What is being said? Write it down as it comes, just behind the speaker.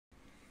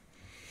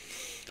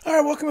All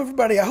right, welcome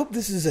everybody. I hope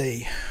this is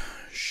a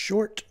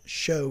short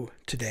show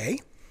today.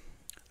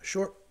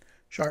 Short,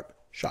 sharp,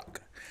 shock.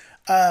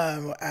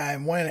 I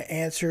wanted to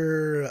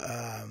answer,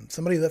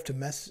 somebody left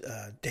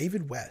a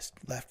David West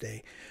left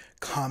a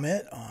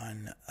comment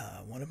on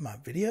one of my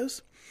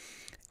videos.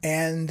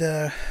 And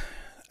I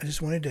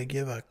just wanted to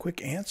give a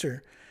quick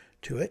answer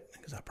to it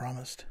because I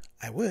promised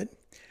I would.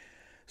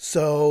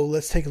 So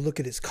let's take a look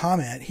at his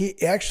comment.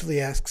 He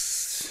actually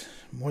asks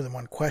more than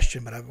one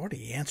question, but I've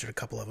already answered a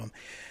couple of them.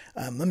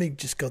 Let me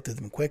just go through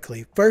them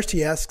quickly. First,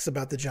 he asks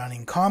about the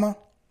joining comma.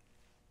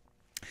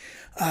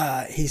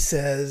 He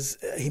says,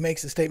 he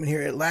makes a statement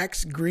here, it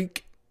lacks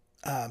Greek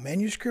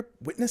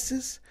manuscript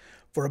witnesses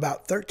for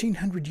about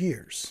 1,300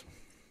 years.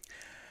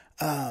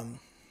 And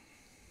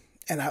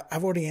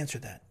I've already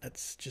answered that.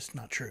 That's just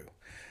not true.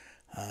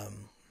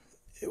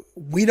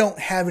 We don't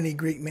have any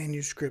Greek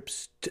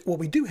manuscripts. Well,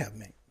 we do have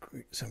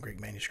some Greek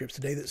manuscripts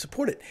today that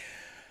support it.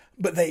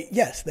 But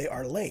yes, they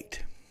are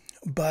late.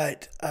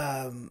 But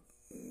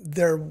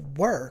there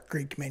were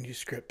Greek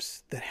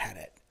manuscripts that had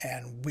it.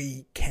 And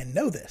we can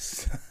know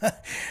this.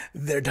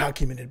 They're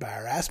documented by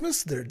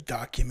Erasmus. They're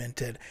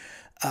documented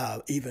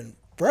even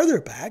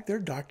further back. They're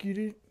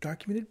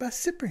documented by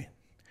Cyprian.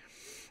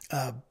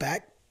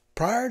 Back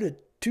prior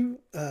to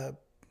the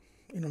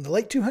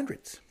late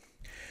 200s.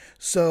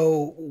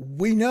 So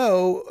we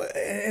know,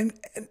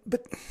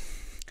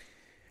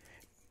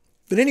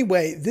 but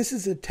anyway, this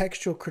is a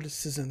textual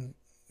criticism.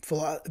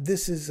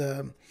 This is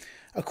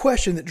a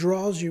question that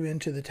draws you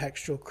into the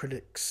textual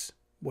critics'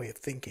 way of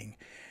thinking.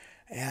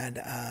 And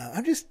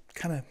I'm just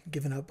kind of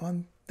giving up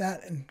on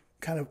that and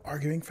kind of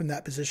arguing from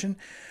that position.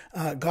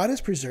 God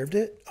has preserved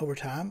it over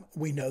time.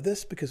 We know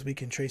this because we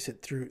can trace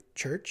it through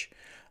church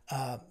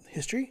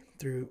history,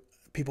 through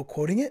people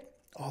quoting it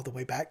all the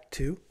way back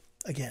to,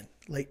 again,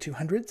 late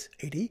 200s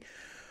AD.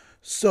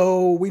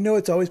 So we know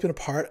it's always been a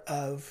part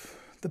of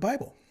the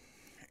Bible.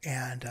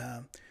 And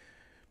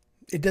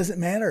it doesn't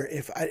matter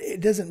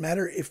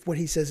if what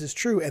he says is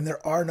true, and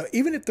there are no,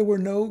 even if there were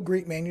no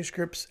Greek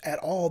manuscripts at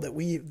all that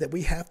we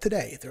have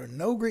today, if there are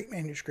no Greek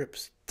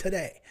manuscripts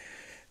today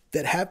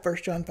that have 1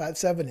 John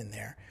 5:7 in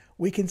there,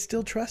 we can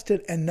still trust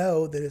it and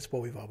know that it's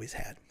what we've always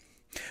had.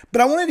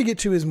 But I wanted to get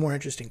to his more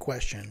interesting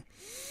question.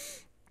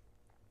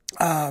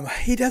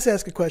 He does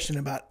ask a question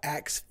about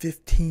Acts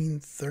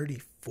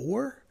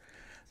 15:34.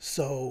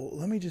 So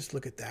let me just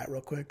look at that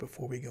real quick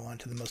before we go on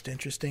to the most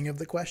interesting of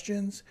the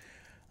questions.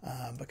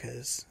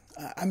 Because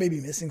I may be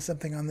missing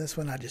something on this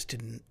one. I just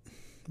didn't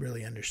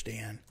really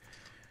understand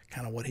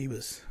kind of what he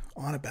was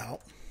on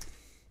about.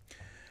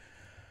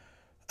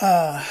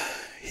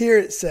 Here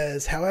it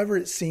says, however,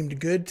 it seemed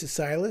good to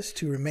Silas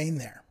to remain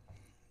there.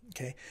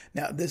 Okay.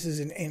 Now this is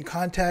in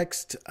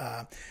context.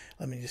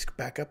 Let me just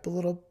back up a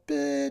little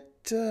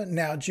bit.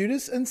 Now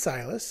Judas and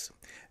Silas,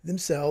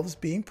 themselves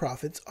being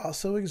prophets,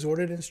 also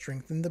exhorted and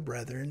strengthened the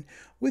brethren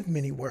with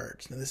many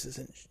words. Now this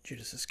isn't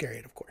Judas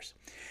Iscariot, of course.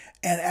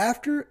 And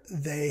after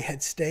they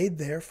had stayed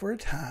there for a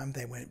time,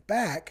 they went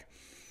back.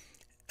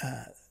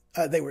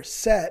 They were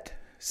sent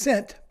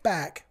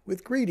back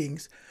with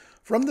greetings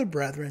from the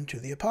brethren to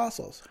the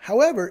apostles.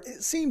 However,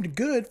 it seemed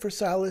good for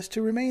Silas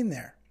to remain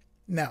there.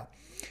 Now,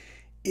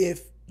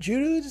 if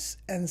Judas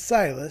and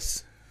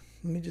Silas,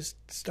 let me just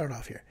start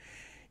off here.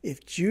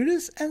 If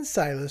Judas and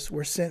Silas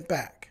were sent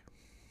back,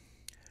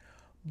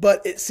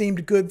 but it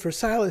seemed good for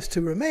Silas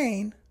to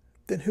remain,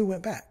 then who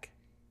went back?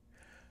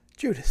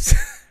 Judas.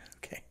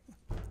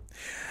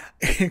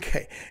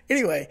 Okay.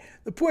 Anyway,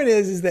 the point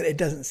is that it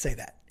doesn't say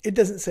that. It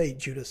doesn't say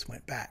Judas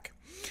went back.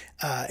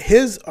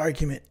 His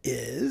argument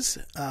is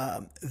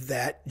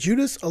that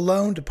Judas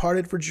alone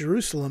departed for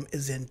Jerusalem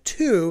is in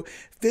 2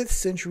 5th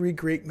century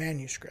Greek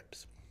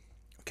manuscripts.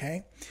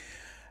 Okay.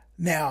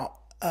 Now,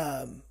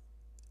 and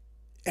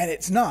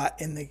it's not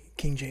in the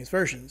King James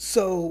Version.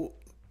 So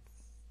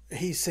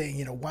he's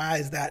saying, why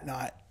is that?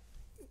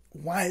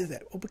 Well,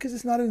 because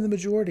it's not in the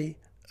majority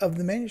of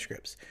the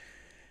manuscripts.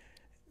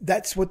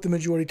 That's what the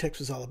majority text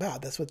was all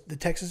about. That's what the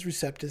Textus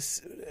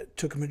Receptus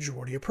took a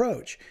majority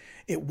approach.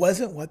 It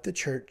wasn't what the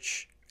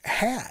church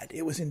had.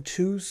 It was in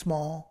 2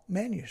 small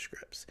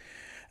manuscripts.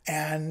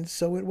 And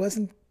so it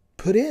wasn't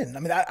put in.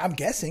 I mean, I'm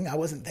guessing. I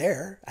wasn't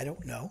there. I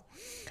don't know.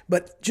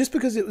 But just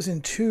because it was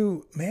in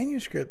 2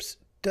 manuscripts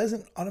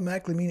doesn't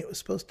automatically mean it was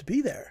supposed to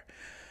be there.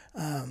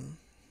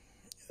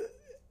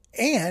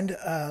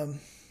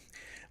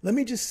 Let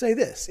me just say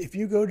this. If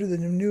you go to the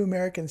New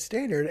American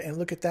Standard and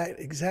look at that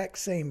exact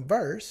same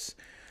verse,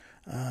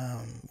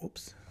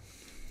 whoops,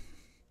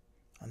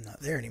 I'm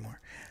not there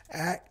anymore.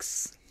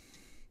 Acts,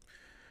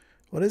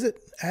 what is it?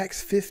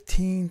 Acts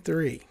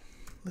 15:3.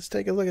 Let's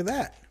take a look at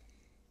that.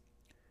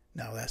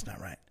 No, that's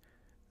not right.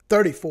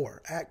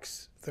 34.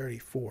 Acts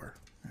 34.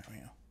 There we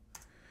go.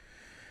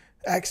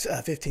 Acts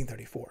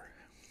 15:34.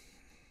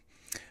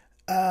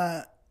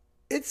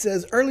 It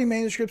says early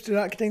manuscripts do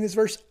not contain this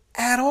verse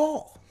at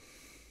all.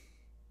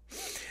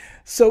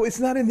 So it's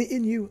not in the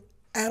NU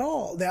at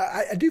all. Now,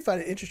 I do find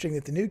it interesting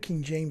that the New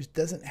King James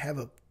doesn't have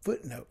a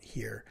footnote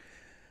here.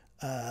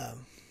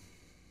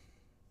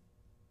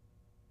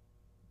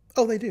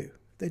 Oh, they do.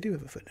 They do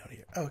have a footnote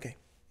here. Oh, okay.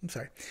 I'm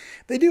sorry.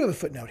 They do have a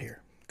footnote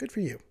here. Good for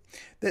you.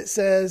 That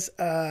says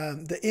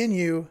the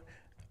NU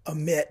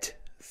omit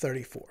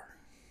 34.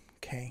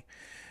 Okay.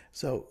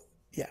 So,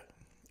 yeah.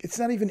 It's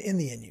not even in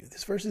the NU.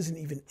 This verse isn't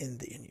even in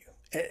the NU.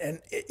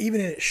 And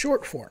even in its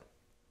short form,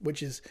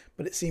 but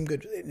it seemed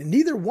good.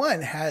 Neither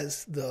one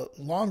has the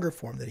longer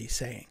form that he's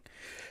saying.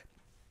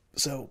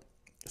 So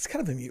it's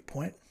kind of a moot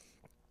point.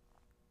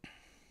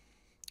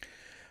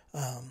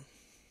 I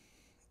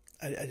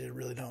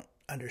really don't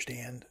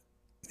understand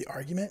the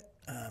argument.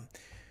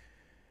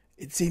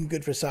 It seemed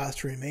good for Silas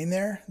to remain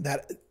there.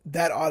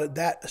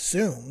 That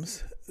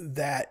assumes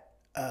that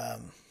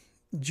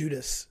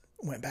Judas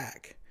went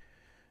back.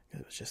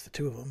 It was just the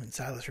two of them, and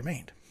Silas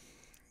remained.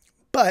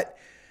 But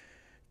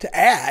to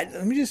add,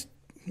 let me just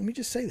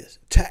say this: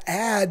 to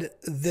add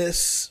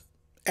this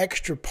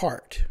extra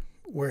part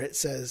where it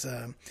says,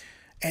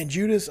 "And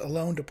Judas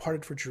alone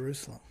departed for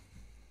Jerusalem."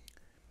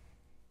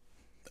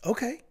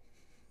 Okay,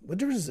 what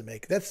difference does it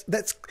make?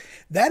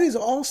 That is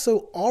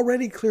also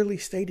already clearly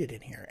stated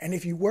in here. And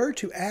if you were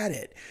to add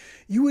it,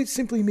 you would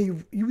simply be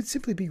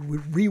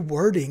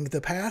rewording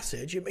the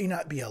passage. It may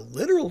not be a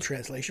literal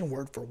translation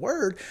word for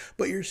word,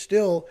 but you're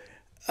still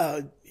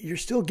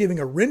giving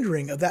a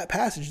rendering of that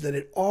passage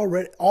that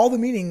all the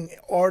meaning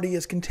already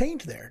is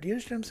contained there. Do you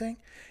understand what I'm saying?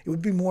 It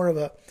would be more of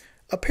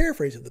a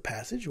paraphrase of the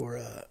passage or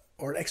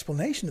an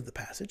explanation of the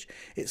passage.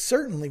 It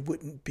certainly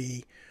wouldn't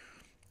be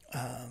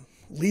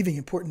leaving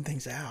important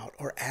things out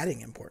or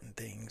adding important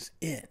things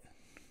in.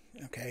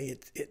 Okay,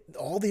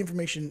 all the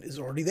information is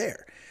already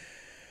there.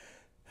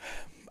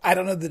 I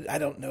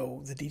don't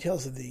know the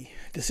details of the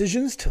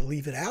decisions to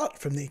leave it out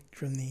from the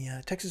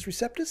Textus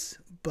Receptus,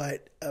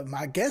 but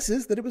my guess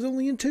is that it was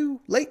only in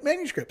 2 late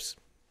manuscripts.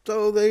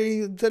 So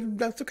they said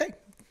that's okay.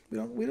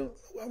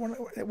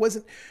 It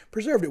wasn't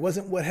preserved. It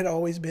wasn't what had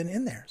always been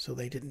in there, so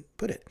they didn't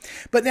put it.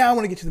 But now I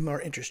want to get to the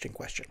more interesting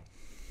question.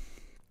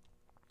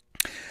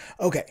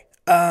 Okay,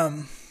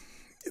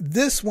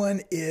 this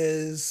one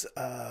is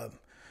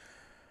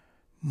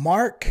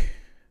Mark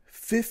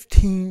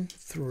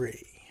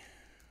 15:3.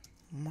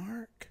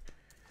 Mark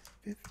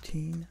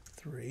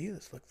 15:3.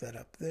 Let's look that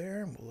up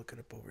there, and we'll look it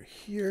up over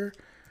here.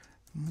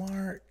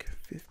 Mark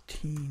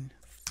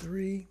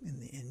 15:3 in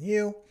the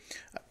NU.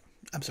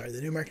 I'm sorry, the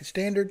New American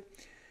Standard.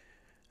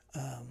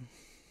 Am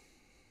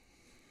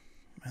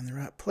I in the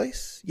right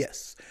place?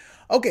 Yes.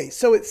 Okay,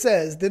 so it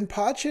says, then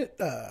Pilate,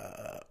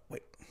 let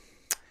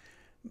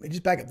me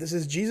just back up. This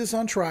is Jesus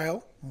on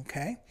trial,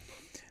 okay?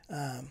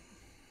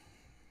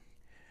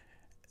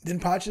 Then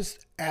Pilate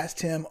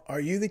asked him, "Are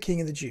you the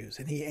king of the Jews?"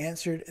 And he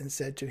answered and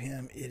said to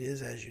him, "It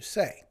is as you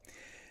say."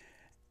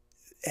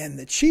 And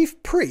the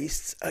chief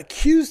priests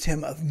accused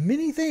him of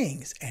many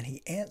things, and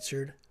he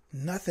answered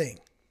nothing.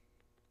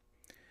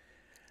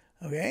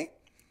 Okay?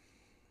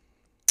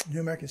 New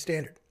American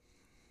Standard.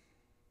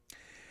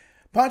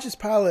 Pontius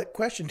Pilate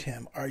questioned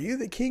him, "Are you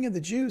the king of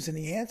the Jews?" And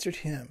he answered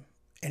him,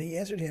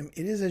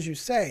 "It is as you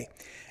say."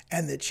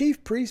 And the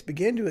chief priests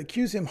began to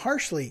accuse him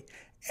harshly,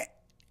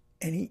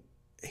 and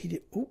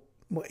it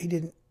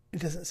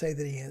doesn't say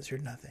that he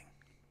answered nothing.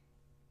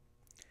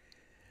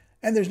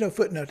 And there's no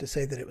footnote to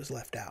say that it was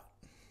left out.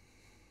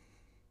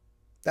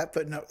 That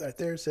footnote right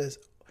there says,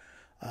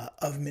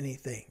 of many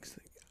things.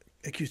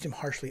 Accused him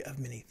harshly of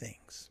many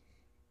things.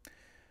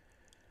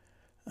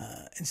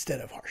 Instead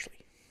of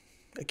harshly.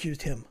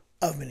 Accused him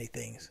of many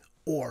things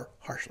or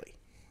harshly.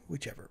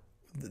 Whichever.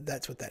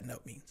 That's what that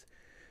note means.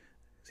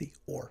 See,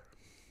 or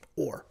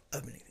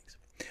of many things.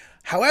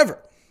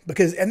 However,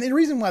 and the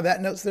reason why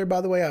that note's there,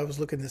 by the way, I was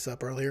looking this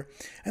up earlier,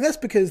 and that's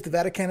because the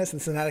Vaticanus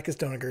and Sinaiticus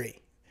don't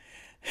agree.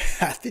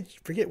 I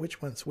forget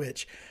which one's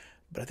which,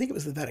 but I think it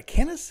was the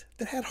Vaticanus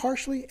that had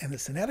harshly, and the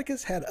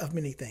Sinaiticus had of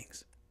many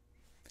things.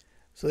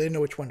 So they didn't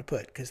know which one to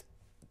put, because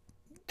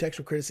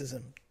textual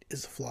criticism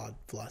is a flawed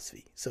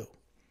philosophy. So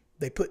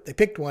they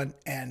picked one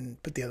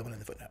and put the other one in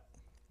the footnote.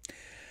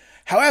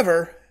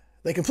 However,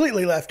 they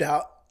completely left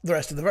out the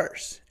rest of the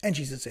verse, and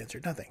Jesus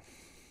answered nothing.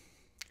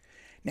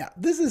 Now,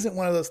 this isn't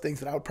one of those things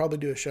that I would probably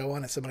do a show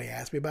on if somebody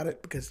asked me about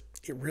it, because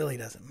it really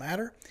doesn't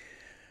matter.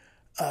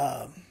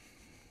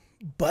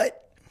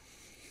 But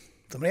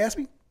somebody asked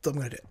me, so I'm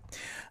going to do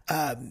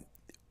it.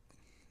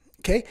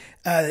 Okay,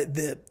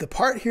 the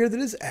part here that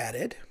is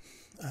added,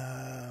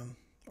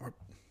 or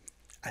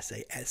I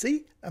say,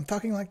 see, I'm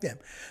talking like them.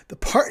 The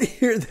part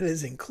here that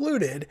is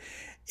included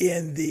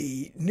in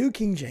the New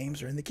King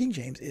James, or in the King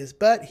James, is,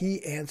 "But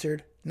he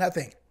answered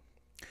nothing."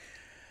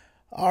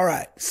 All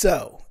right,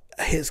 so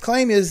his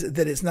claim is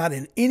that it's not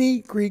in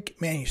any Greek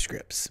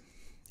manuscripts.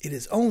 It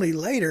is only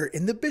later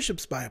in the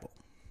Bishop's Bible.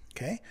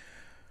 Okay,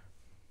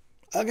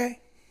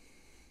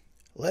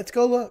 let's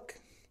go look.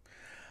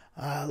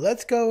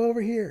 Let's go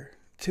over here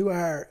to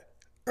our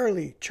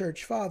early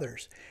church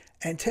fathers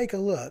and take a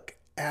look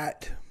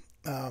at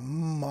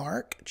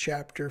Mark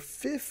chapter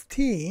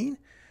 15.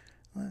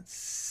 Let's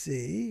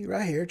see,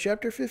 right here,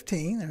 chapter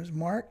 15. There's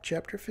Mark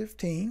chapter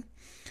 15.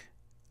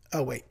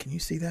 Oh, wait, can you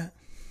see that?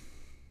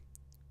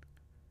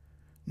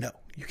 No,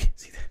 you can't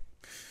see that.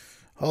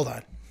 Hold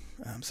on.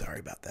 I'm sorry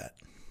about that.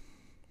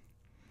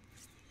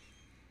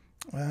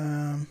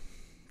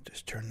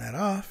 Just turn that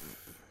off,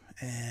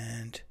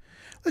 and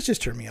let's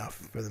just turn me off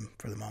for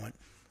the moment.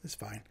 It's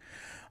fine.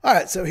 All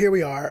right, so here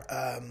we are.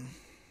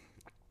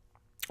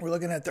 We're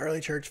looking at the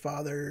early church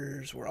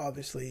fathers. We're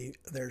obviously,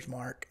 there's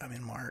Mark. I'm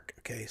in Mark.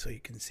 Okay, so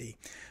you can see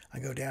I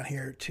go down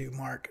here to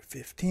Mark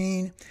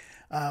 15,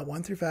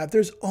 1 through 5.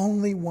 There's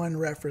only one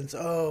reference.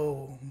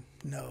 Oh,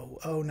 no.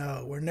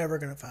 We're never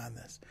going to find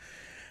this.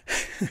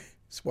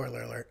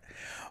 Spoiler alert.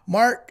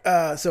 Mark,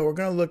 so we're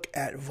going to look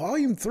at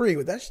volume 3.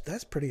 Well,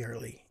 that's pretty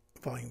early.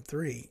 Volume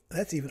 3.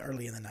 That's even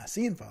early in the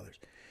Nicene fathers.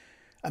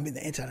 I mean,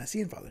 the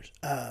anti-Nicene fathers.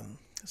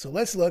 So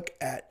let's look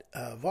at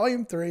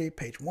volume 3,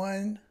 page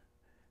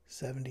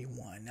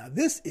 171. Now,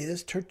 this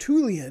is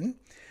Tertullian,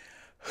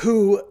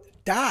 who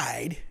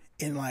died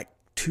in like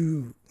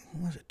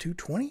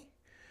 220?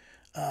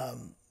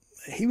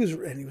 He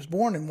was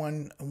born in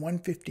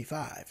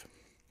 155.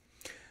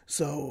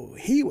 So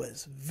he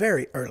was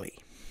very early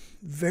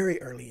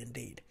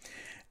indeed.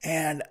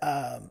 And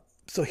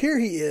so here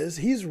he is.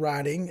 He's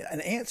writing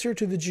an answer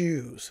to the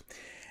Jews.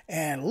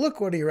 And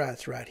look what he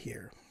writes right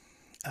here.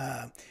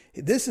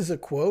 This is a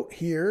quote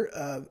here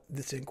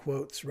that's in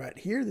quotes right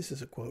here. This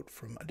is a quote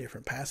from a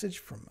different passage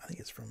from, I think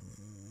it's from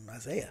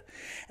Isaiah.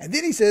 And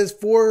then he says,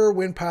 "For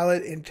when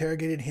Pilate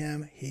interrogated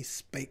him, he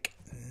spake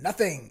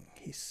nothing."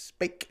 He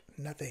spake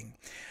nothing.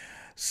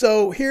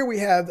 So here we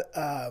have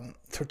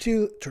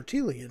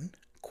Tertullian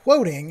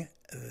quoting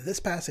this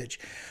passage.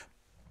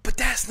 But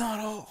that's not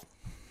all.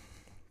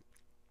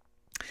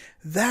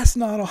 That's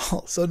not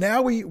all. So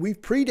now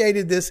we've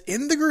predated this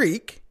in the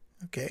Greek.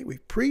 Okay,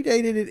 we've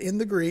predated it in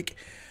the Greek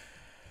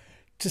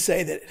to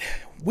say that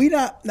we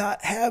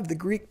not have the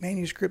Greek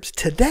manuscripts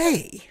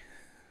today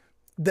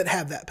that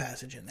have that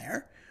passage in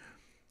there.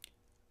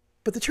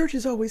 But the church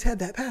has always had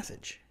that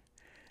passage.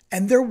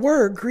 And there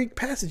were Greek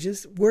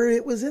passages where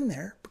it was in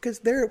there because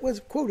there it was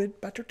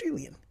quoted by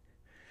Tertullian.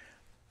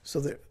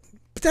 So there,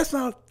 but that's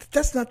not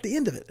the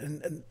end of it.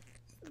 And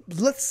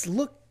let's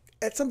look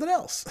at something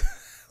else.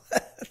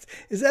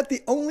 Is that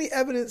the only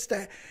evidence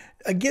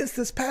against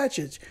this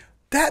passage?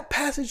 That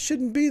passage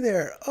shouldn't be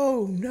there.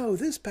 Oh no,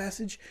 this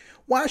passage.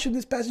 Why should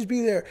this passage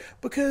be there?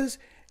 Because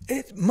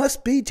it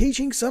must be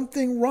teaching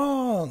something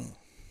wrong.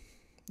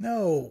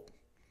 No,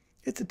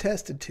 it's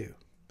attested to.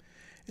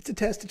 It's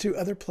attested to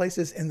other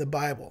places in the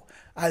Bible.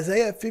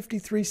 Isaiah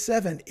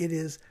 53:7. It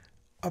is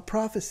a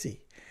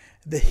prophecy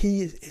that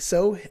he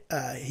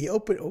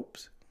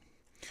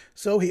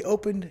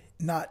opened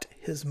not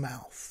his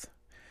mouth.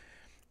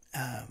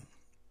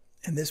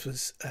 And this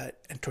was,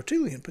 and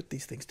Tertullian put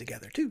these things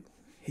together too.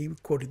 He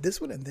quoted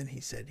this one, and then he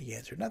said he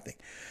answered nothing.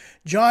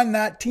 John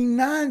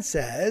 19:9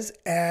 says,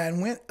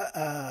 "And went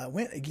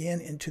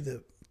again into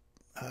the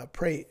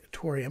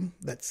praetorium,"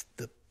 that's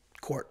the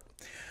court,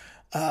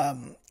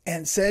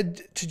 "and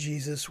said to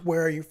Jesus,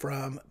 'Where are you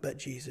from?' But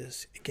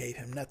Jesus gave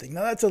him nothing."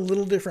 Now that's a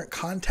little different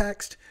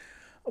context,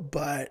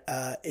 but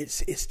it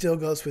still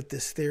goes with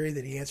this theory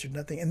that he answered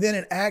nothing. And then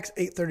in Acts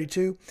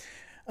 8:32,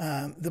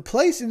 the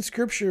place in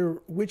Scripture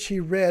which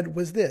he read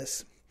was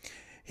this: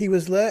 "He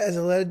was led as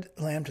a led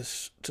lamb to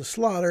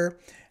slaughter,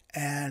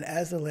 and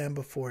as the lamb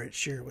before its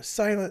shearer was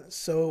silent,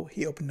 so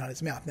he opened not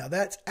his mouth." Now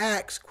that's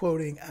Acts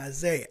quoting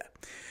Isaiah.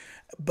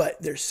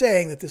 But they're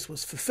saying that this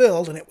was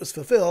fulfilled, and it was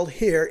fulfilled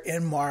here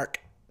in Mark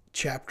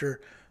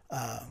chapter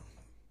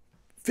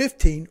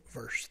 15,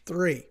 verse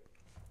 3.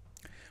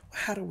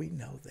 How do we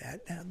know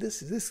that? Now,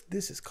 this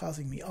is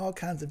causing me all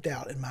kinds of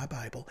doubt in my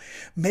Bible.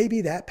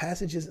 Maybe that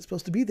passage isn't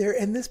supposed to be there,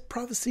 and this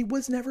prophecy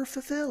was never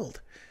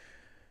fulfilled.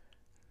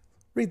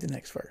 Read the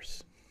next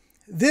verse.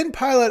 "Then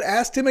Pilate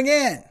asked him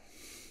again,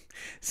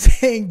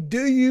 saying,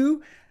 Do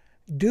you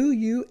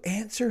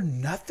answer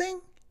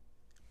nothing?"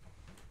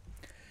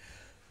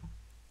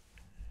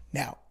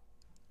 Now,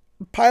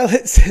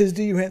 Pilate says,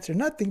 "Do you answer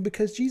nothing?"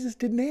 because Jesus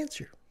didn't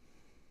answer.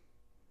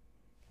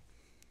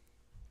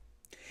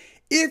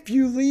 If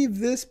you leave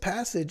this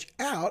passage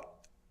out,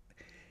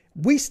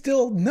 we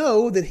still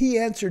know that he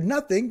answered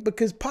nothing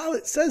because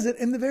Pilate says it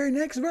in the very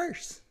next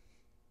verse.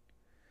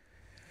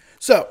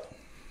 So,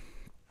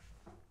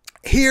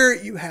 here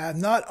you have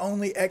not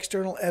only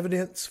external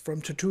evidence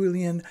from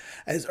Tertullian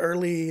as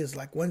early as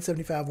like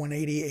 175,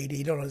 180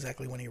 AD. Don't know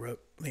exactly when he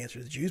wrote the Answer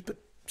to the Jews, but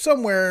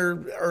somewhere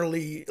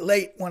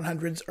late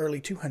 100s, early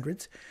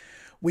 200s.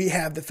 We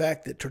have the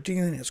fact that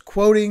Tertullian is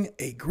quoting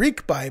a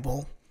Greek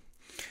Bible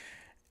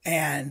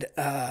and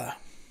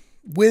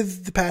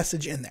with the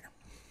passage in there.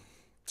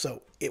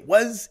 So it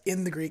was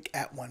in the Greek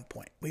at one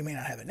point. We may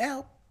not have it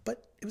now,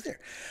 but it was there.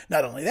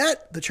 Not only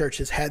that, the church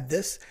has had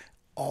this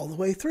all the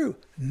way through.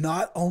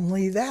 Not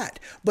only that,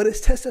 but it's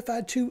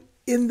testified to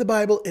in the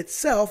Bible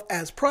itself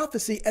as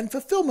prophecy and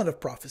fulfillment of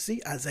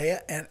prophecy,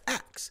 Isaiah and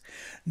Acts.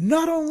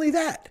 Not only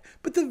that,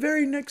 but the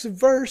very next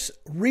verse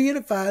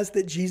reiterates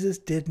that Jesus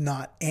did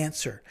not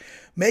answer,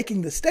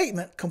 making the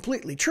statement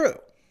completely true.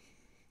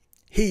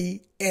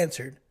 He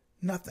answered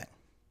nothing.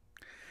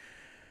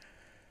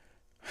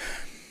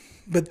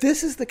 But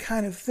this is the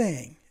kind of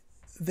thing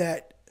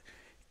that,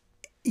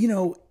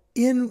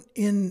 in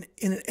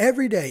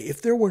every day,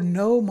 if there were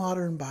no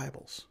modern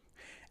Bibles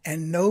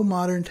and no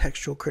modern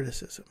textual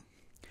criticism,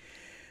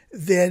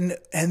 then,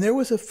 and there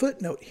was a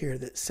footnote here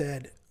that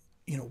said,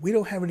 we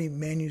don't have any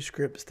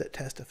manuscripts that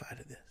testify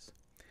to this.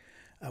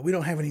 We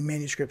don't have any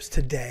manuscripts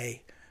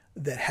today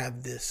that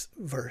have this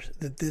verse,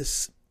 that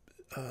this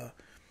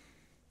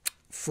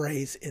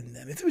phrase in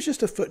them. If it was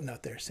just a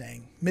footnote there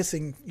saying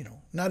missing,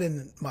 not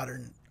in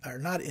modern or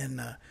not in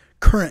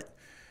current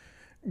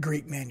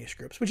Greek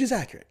manuscripts, which is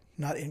accurate,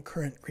 not in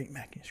current Greek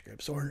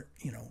manuscripts, or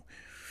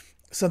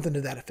something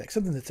to that effect,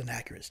 something that's an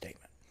accurate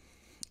statement,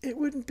 it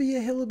wouldn't be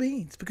a hill of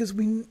beans, because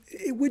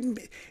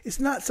it's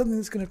not something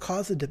that's going to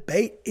cause a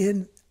debate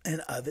in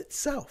and of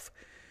itself.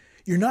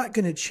 You're not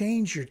going to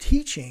change your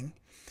teaching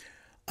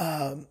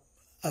of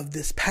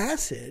this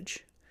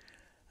passage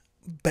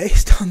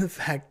based on the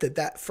fact that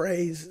that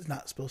phrase is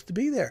not supposed to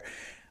be there.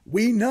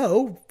 We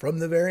know from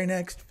the very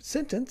next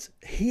sentence,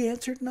 he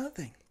answered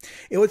nothing.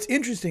 What's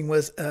interesting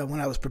was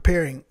when I was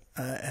preparing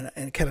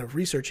and kind of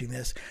researching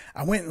this,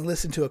 I went and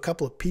listened to a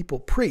couple of people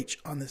preach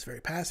on this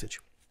very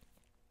passage.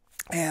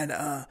 And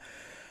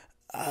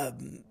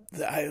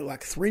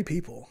like 3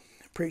 people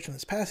preached on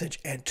this passage,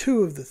 and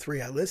 2 of the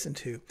 3 I listened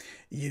to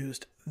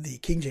used the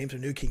King James or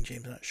New King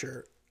James, I'm not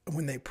sure,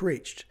 when they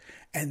preached,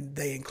 and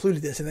they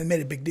included this, and they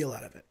made a big deal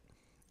out of it.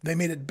 They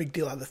made a big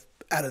deal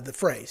out of the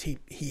phrase,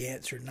 he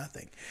answered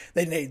nothing.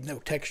 They made no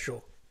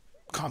textual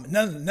comment.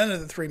 None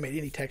of the 3 made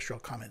any textual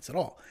comments at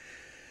all.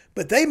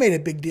 But they made a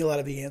big deal out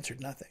of he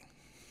answered nothing.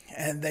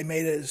 And they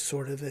made it as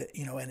sort of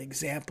an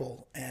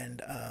example,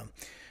 and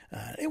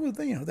it was,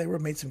 they were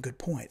made some good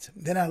points.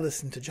 Then I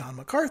listened to John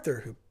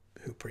MacArthur,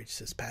 who preached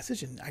this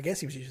passage, and I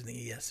guess he was using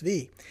the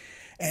ESV,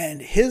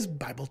 and his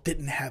Bible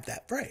didn't have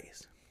that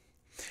phrase.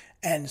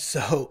 And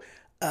so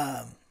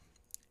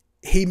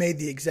he made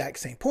the exact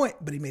same point,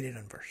 but he made it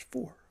in verse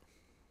 4.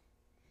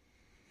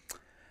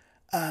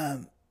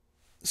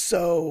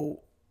 So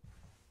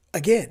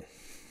again,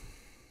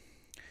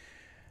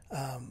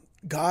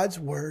 God's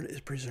word is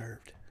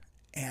preserved,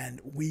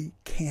 and we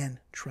can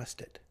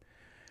trust it.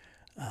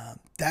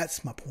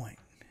 That's my point.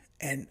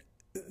 And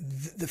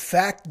the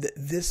fact that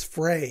this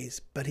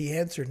phrase, but he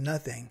answered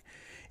nothing,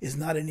 is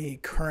not in any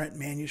current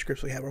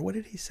manuscripts we have. Or what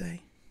did he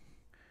say?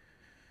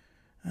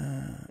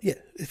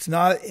 It's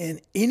not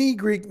in any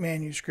Greek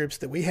manuscripts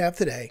that we have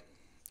today.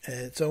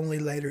 It's only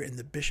later in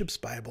the Bishop's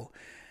Bible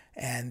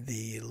and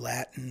the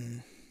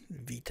Latin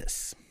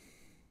Vetus.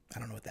 I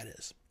don't know what that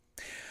is.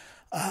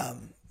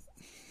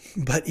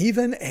 But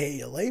even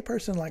a lay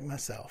person like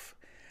myself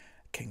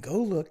can go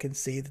look and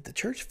see that the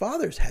church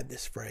fathers had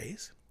this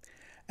phrase.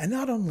 And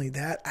not only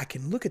that, I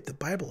can look at the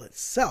Bible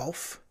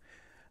itself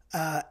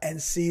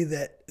and see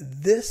that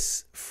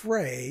this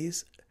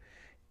phrase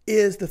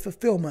is the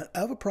fulfillment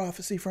of a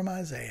prophecy from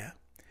Isaiah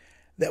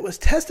that was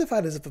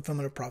testified as a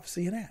fulfillment of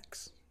prophecy in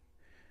Acts.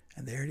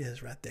 And there it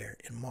is right there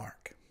in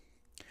Mark.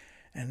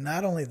 And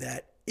not only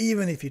that,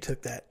 even if you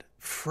took that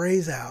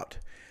phrase out,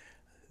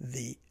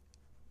 the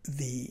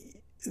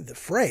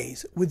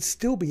phrase would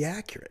still be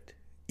accurate.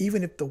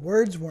 Even if the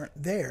words weren't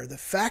there, the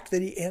fact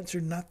that he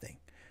answered nothing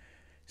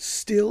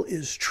still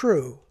is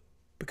true,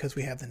 because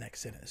we have the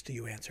next sentence. Do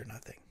you answer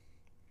nothing?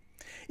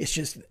 It's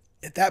just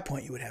at that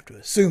point you would have to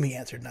assume he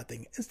answered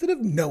nothing instead of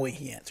knowing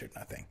he answered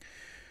nothing.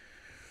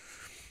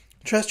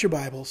 Trust your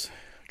Bibles.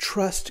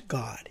 Trust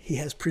God. He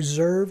has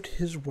preserved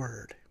his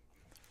word.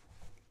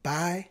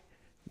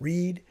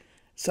 Read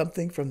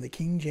something from the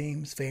King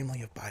James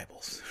family of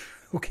Bibles.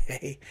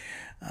 Okay.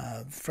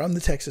 From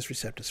the Textus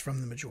Receptus,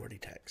 from the majority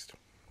text.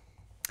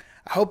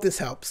 I hope this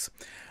helps.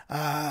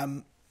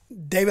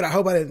 David, I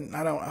hope I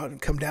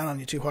don't come down on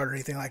you too hard or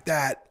anything like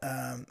that.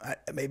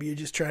 Maybe you're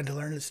just trying to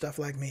learn this stuff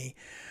like me.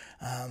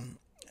 Now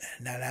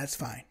that's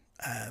fine.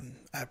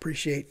 I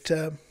appreciate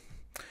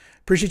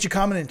you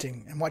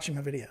commenting and watching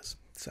my videos.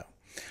 So,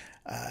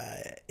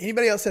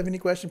 anybody else have any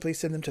questions, please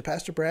send them to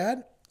Pastor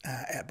Brad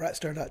at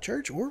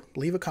brightstar.church, or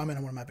leave a comment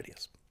on one of my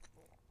videos.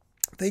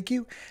 Thank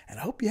you, and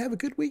I hope you have a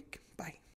good week.